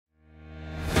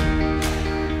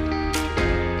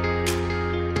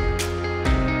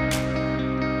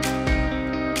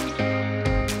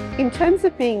In terms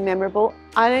of being memorable,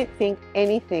 I don't think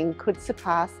anything could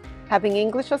surpass having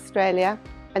English Australia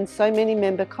and so many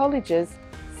member colleges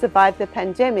survive the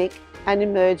pandemic and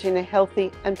emerge in a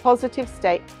healthy and positive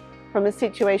state from a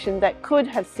situation that could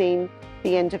have seen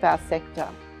the end of our sector.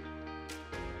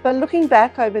 But looking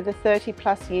back over the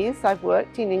 30+ years I've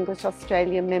worked in English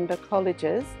Australia member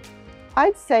colleges,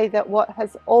 I'd say that what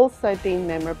has also been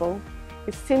memorable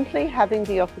is simply having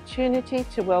the opportunity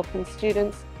to welcome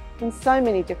students from so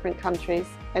many different countries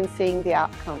and seeing the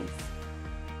outcomes.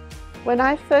 When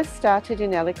I first started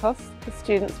in ELICOS, the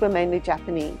students were mainly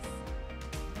Japanese.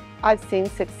 I've seen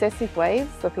successive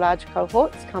waves of large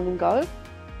cohorts come and go,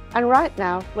 and right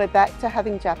now we're back to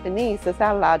having Japanese as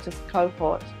our largest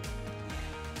cohort.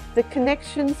 The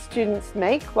connections students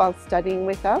make while studying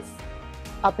with us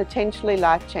are potentially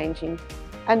life-changing.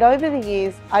 And over the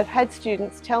years, I've had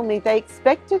students tell me they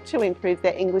expected to improve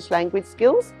their English language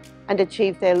skills and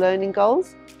achieve their learning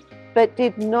goals, but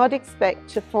did not expect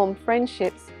to form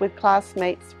friendships with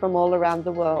classmates from all around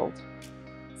the world.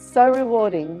 So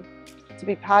rewarding to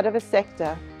be part of a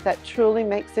sector that truly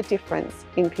makes a difference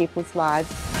in people's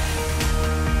lives.